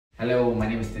Hello, my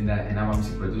name is TintheL and I'm a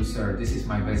music producer. This is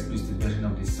my best boosted version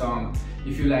of this song.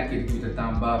 If you like it, give it a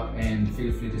thumb up and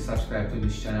feel free to subscribe to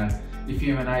this channel. If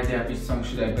you have an idea which song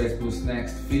should I best boost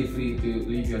next, feel free to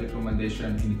leave your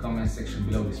recommendation in the comment section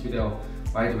below this video.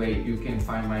 By the way, you can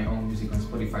find my own music on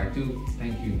Spotify too.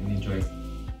 Thank you and enjoy.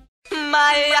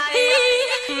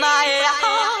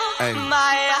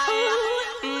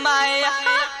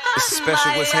 It's a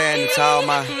special what's happening to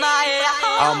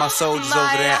all my soldiers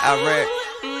over there in Iraq.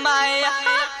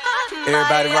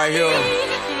 Everybody right here.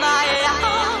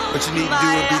 What you need to do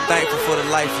is be thankful for the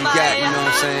life you got, you know what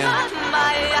I'm saying?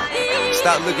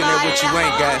 Stop looking at what you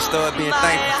ain't got, start being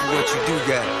thankful for what you do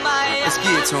got. Let's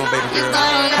get it to him, baby girl.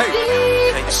 Hey!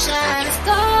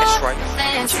 That's right.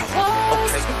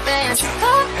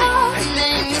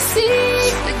 Let me see.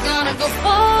 We're gonna go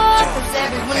far, cause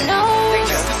everyone knows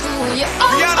who you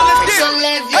are. Rihanna, let's get it. So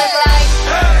live your life.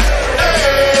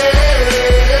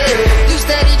 You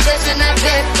steady chasing that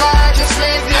big car, just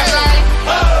live your life.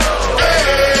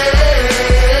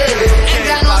 Ain't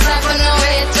got no time for no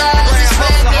haters, just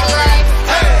live your life.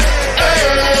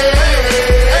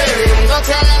 Don't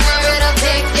tell them where it'll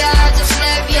take ya, just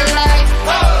live your life.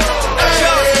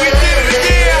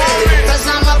 Cause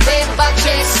I'm a paper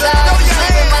chaser, just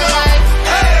living my life.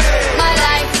 My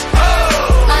life,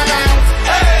 my life,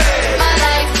 my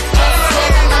life, just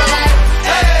living my life.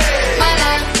 My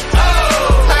life,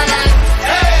 my life,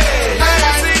 my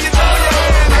life,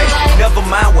 my life. Never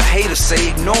mind what haters say,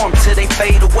 ignore them till they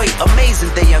fade away. Amazing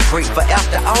they ungrateful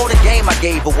after all the game I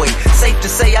gave away. Safe to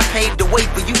say I paved the way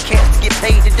for you cats to get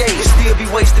paid today. Still be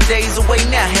wasting days away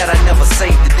now had I never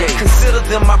saved the day. Consider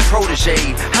them my protege,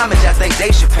 how much I think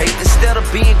they should pay. Instead of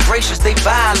being gracious, they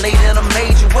violate in a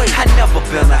major way. I never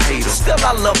been a hater, still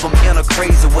I love them in a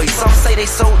crazy way. Some say they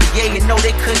sold the yay and know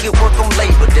they couldn't get work on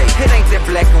Labor Day. It ain't that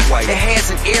black and white, it has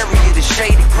an area that's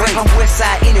shaded gray. I'm west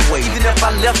side anyway, even if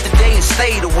I left today and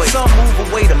stayed away. Some move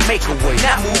away to make a way,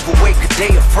 not move away cause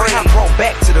they afraid. I brought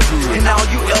back to the hood, and all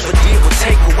you ever did was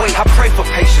take away. I pray for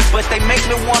patience, but they make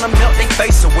me wanna melt they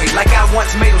face away. Like I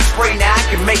once made them spray, now I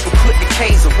can make them put the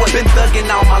K's away. Been thugging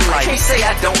all my life, can't say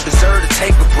I don't deserve to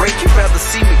take a break. You'd rather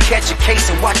see me catch a case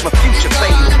and watch my future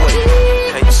fade away.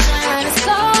 Hey.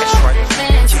 That's right.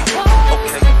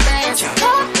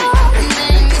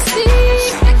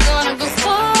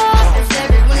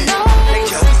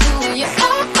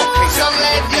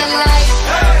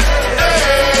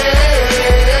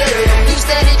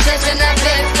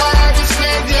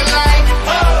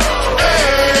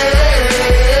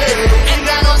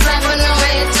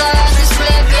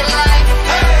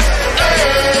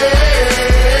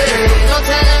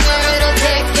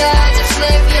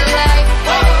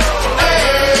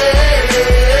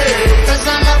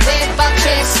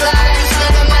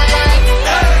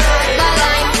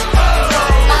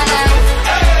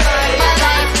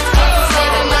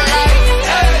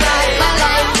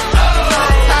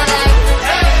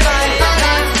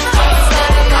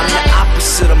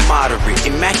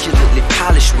 Immaculately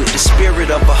polished with the spirit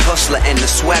of a hustler and the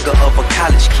swagger of a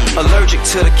college kid. Allergic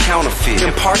to the counterfeit,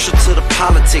 impartial to the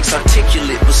politics,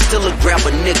 articulate, but still a grab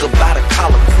a nigga by the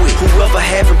collar quick. Whoever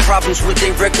having problems with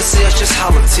their record sales, just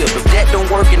holler tip. If that don't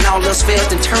work and all else fails,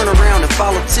 then turn around and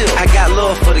follow tip. I got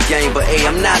love for the game, but hey,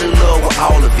 I'm not in love with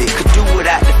all of it. Could do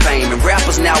without the fame, and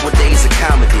rappers nowadays are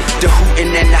comedy. The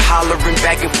hooting and the hollering,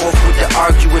 back and forth with the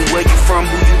arguing. Where you from,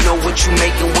 who you know, what you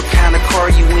making, what kind of car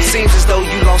you in. Seems as though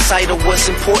you lost sight of what's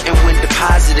important when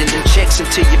depositing them checks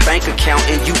into your bank account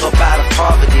and you up out of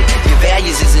poverty. Your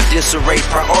values is in disarray,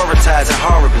 prioritizing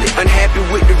horribly. Unhappy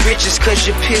with the riches cause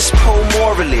you're piss poor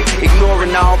morally.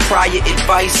 Ignoring all prior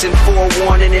advice and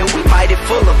forewarning, and we mighty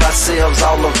full of ourselves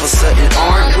all of a sudden,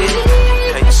 aren't we?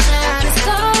 Hey.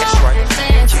 That's right.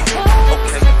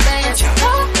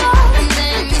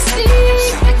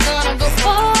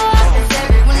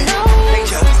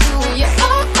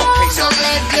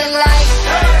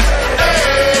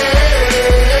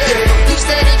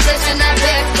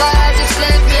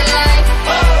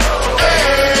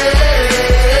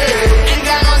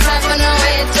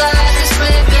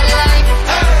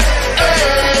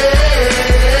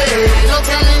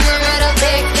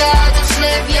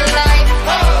 Live your life.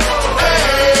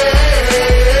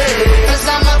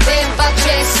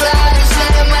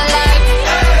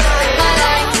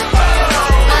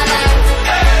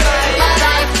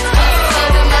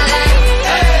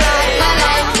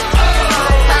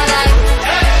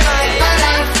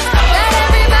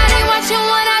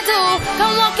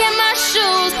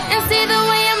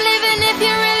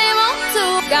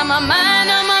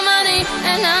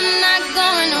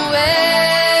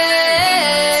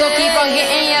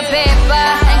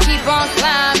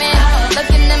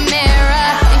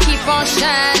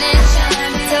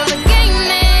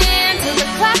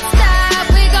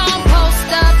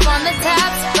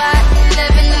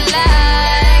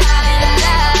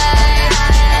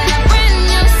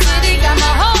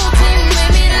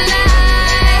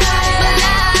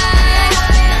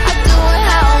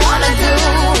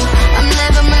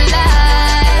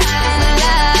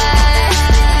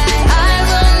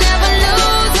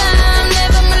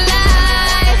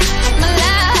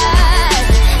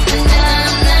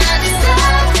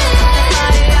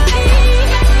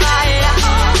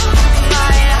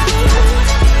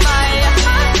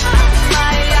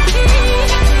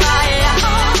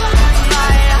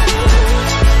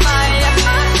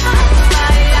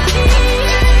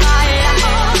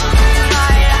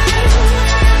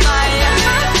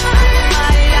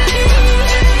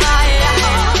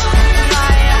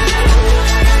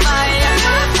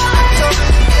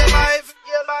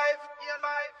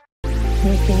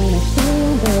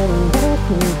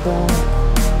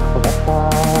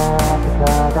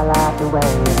 way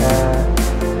it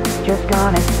hurts. Just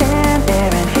gonna stand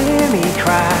there and hear me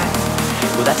cry.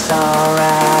 Well, that's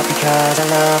alright, because I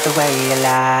love the way you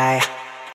lie.